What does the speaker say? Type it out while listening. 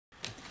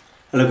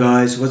Hello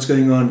guys, what's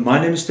going on? My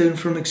name is Stone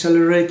from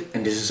Excelerate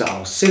and this is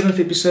our 7th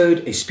episode,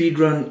 a speed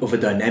run of a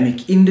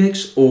dynamic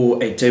index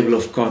or a table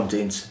of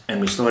contents,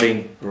 and we're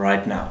starting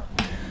right now.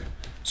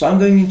 So I'm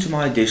going into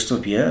my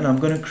desktop here and I'm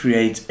going to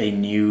create a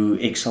new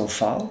Excel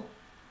file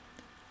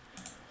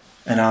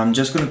and I'm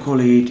just going to call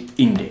it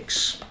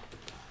index.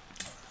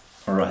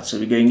 Alright, so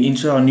we're going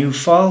into our new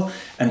file,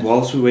 and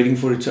whilst we're waiting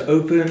for it to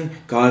open,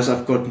 guys,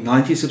 I've got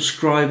 90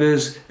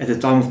 subscribers at the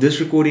time of this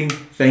recording.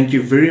 Thank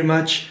you very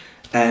much.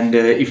 And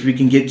if we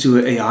can get to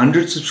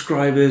 100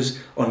 subscribers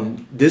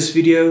on this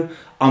video,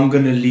 I'm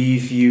going to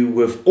leave you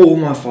with all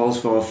my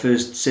files for our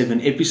first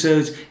 7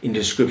 episodes in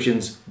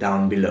descriptions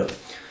down below.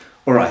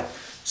 Alright,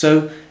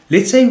 so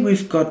let's say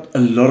we've got a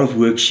lot of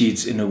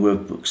worksheets in a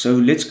workbook. So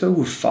let's go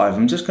with 5.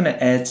 I'm just going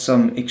to add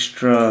some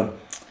extra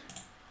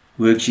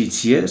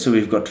worksheets here. So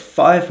we've got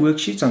 5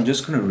 worksheets. I'm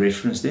just going to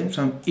reference them.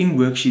 So I'm in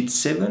worksheet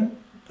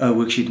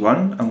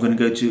 1. I'm going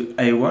to go to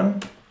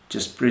A1.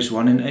 Just press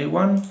 1 in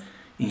A1.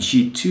 In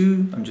sheet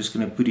 2, I'm just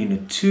going to put in a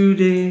 2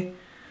 there.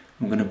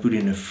 I'm going to put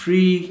in a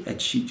 3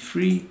 at sheet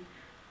 3.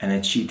 And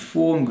at sheet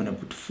 4, I'm going to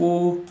put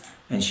 4.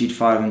 And sheet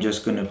 5, I'm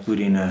just going to put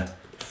in a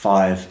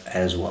 5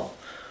 as well.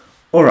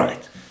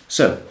 Alright,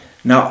 so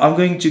now I'm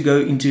going to go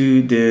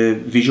into the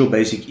Visual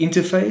Basic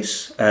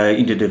interface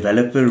in the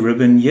developer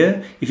ribbon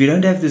here. If you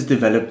don't have this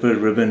developer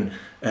ribbon,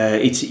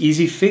 it's an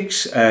easy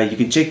fix. You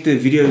can check the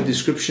video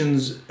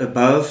descriptions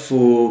above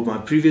for my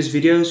previous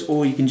videos,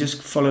 or you can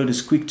just follow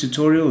this quick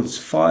tutorial. It's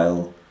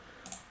File,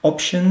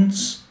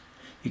 Options.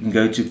 You can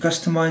go to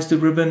Customize the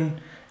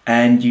ribbon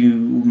and you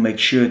make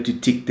sure to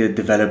tick the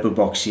developer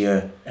box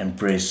here and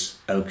press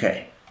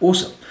OK.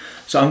 Awesome.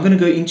 So I'm going to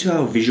go into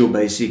our Visual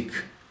Basic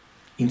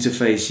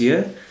interface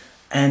here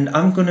and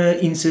I'm going to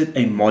insert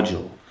a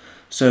module.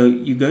 So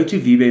you go to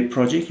VBA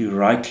project, you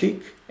right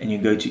click and you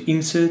go to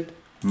Insert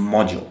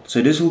Module.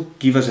 So this will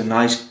give us a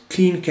nice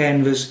clean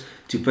canvas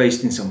to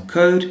paste in some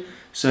code.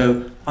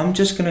 So I'm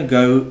just going to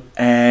go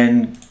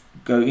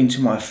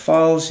into my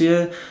files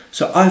here.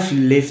 So I've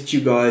left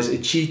you guys a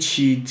cheat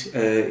sheet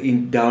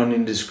down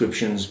in the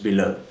descriptions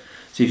below.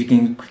 So if you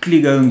can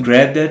quickly go and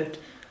grab that,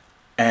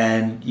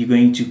 and you're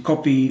going to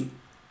copy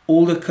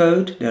all the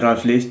code that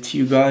I've left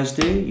you guys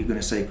there. You're going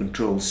to say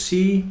Control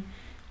C.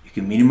 You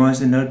can minimize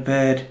the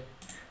notepad.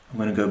 I'm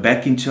going to go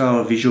back into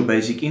our Visual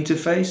Basic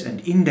interface,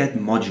 and in that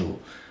module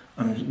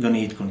I'm going to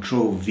hit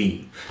Control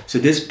V. So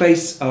this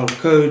pastes our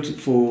code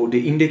for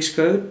the index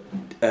code,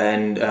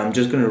 and I'm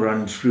just going to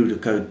run through the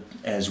code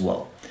as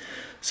well.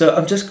 So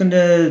I'm just going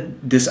to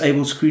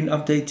disable screen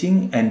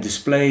updating and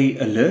display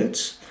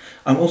alerts.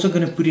 I'm also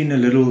going to put in a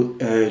little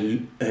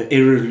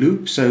error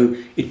loop, so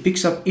it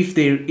picks up if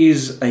there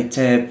is a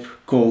tab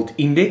called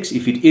index.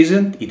 If it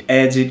isn't, it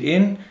adds it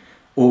in,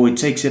 or it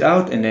takes it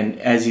out and then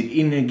adds it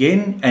in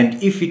again,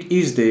 and if it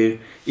is there,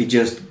 it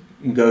just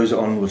goes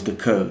on with the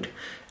code.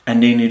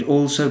 And then it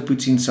also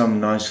puts in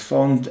some nice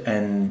font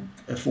and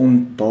a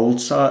font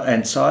bold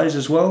and size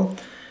as well.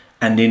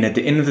 And then at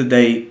the end of the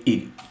day,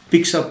 it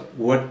picks up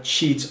what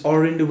sheets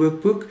are in the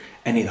workbook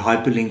and it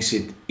hyperlinks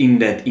it in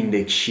that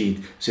index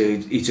sheet. So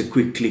it's a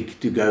quick click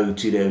to go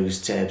to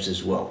those tabs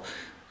as well.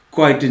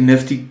 Quite a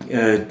nifty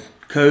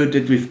code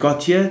that we've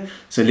got here.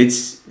 So let's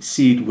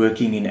see it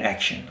working in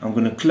action. I'm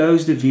going to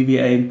close the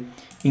VBA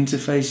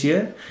interface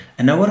here.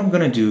 And now what I'm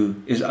going to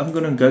do is I'm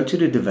going to go to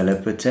the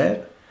developer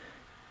tab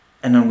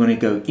and I'm going to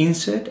go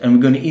insert, and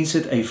we're going to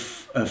insert a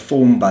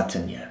form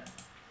button here.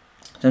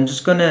 So I'm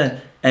just going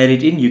to add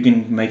it in. You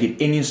can make it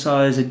any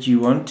size that you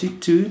want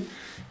it to,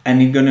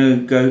 and you're going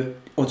to go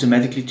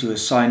automatically to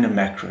assign a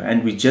macro,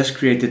 and we just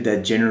created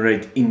that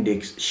generate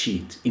index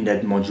sheet in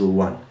that module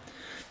 1.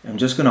 I'm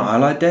just going to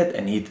highlight that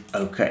and hit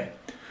OK.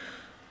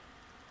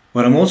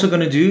 What I'm also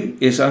going to do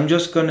is I'm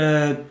just going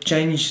to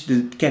change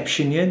the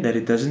caption here that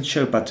it doesn't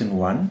show button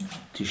 1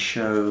 to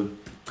show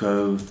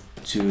go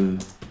to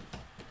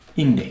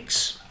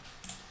index.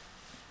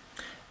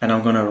 And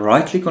I'm going to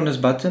right click on this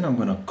button, I'm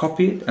going to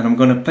copy it and I'm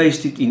going to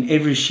paste it in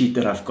every sheet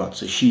that I've got.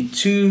 So sheet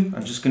 2,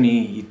 I'm just going to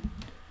hit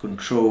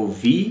Control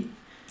V,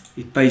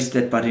 it pastes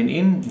that button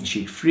in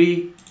sheet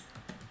 3,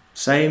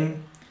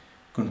 same,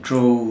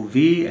 Control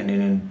V, and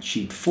then in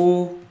sheet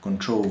 4,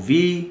 Control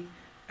V,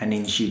 and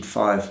in sheet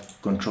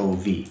 5, Control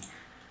V.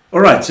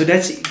 Alright, so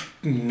that's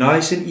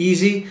nice and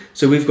easy.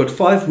 So we've got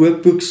 5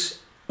 workbooks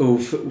or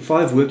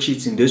 5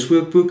 worksheets in this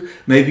workbook.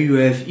 Maybe you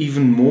have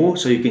even more,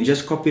 so you can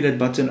just copy that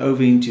button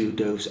over into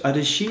those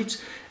other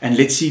sheets, and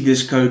let's see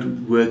this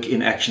code work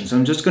in action. So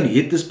I'm just going to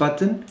hit this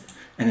button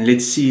and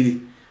let's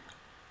see.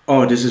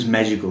 Oh, this is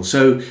magical.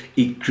 So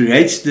it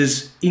creates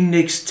this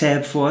index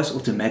tab for us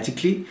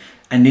automatically,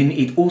 and then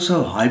it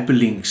also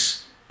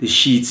hyperlinks the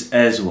sheets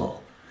as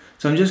well.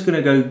 So I'm just going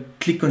to go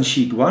click on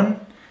sheet 1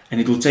 and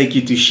it will take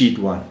you to sheet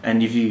 1,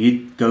 and if you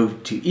hit go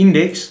to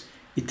index,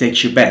 it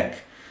takes you back.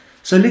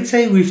 So let's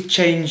say we've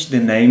changed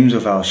the names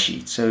of our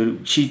sheets. So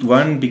sheet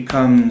 1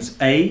 becomes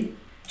A,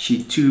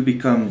 sheet 2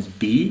 becomes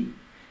B,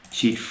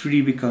 sheet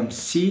 3 becomes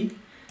C,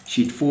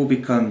 sheet 4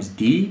 becomes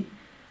D,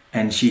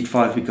 and sheet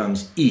 5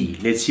 becomes E.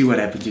 Let's see what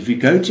happens. If we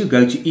go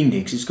to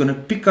index, it's going to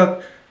pick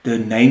up the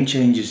name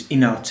changes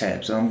in our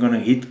tab. So I'm going to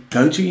hit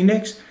go to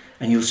index,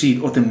 and you'll see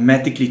it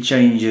automatically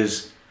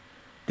changes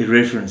the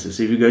references.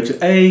 So if you go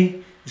to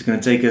A, it's going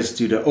to take us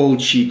to the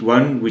old sheet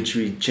 1, which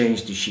we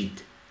changed to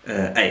sheet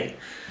A.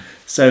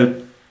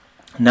 So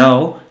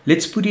now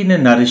let's put in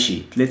another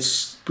sheet.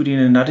 Let's put in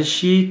another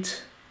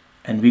sheet,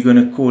 and we're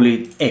going to call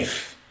it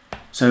F.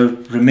 So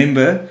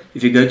remember,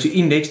 if you go to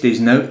index,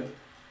 there's no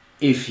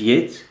F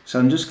yet. So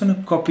I'm just going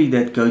to copy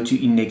that go to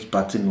index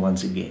button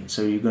once again.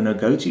 So you're going to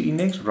go to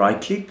index,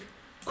 right click,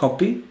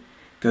 copy,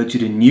 go to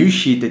the new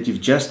sheet that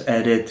you've just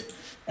added,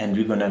 and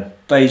we're going to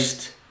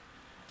paste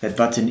that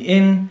button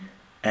in.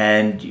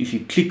 And if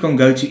you click on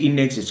go to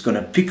index, it's going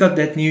to pick up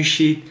that new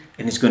sheet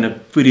and it's going to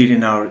put it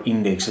in our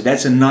index. So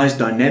that's a nice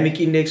dynamic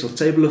index or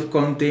table of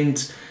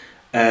contents.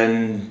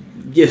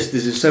 And yes,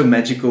 this is so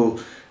magical.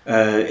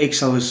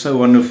 Excel is so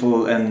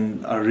wonderful,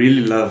 and I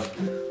really love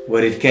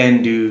what it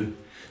can do.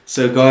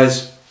 So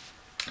guys,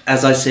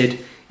 as I said,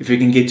 if we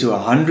can get to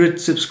 100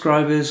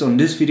 subscribers on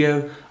this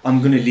video, I'm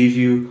going to leave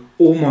you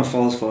all my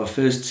files for our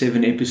first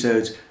 7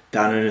 episodes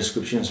down in the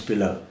descriptions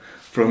below.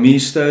 From me,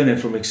 Stone, and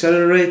from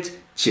Excelerate,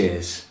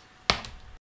 cheers.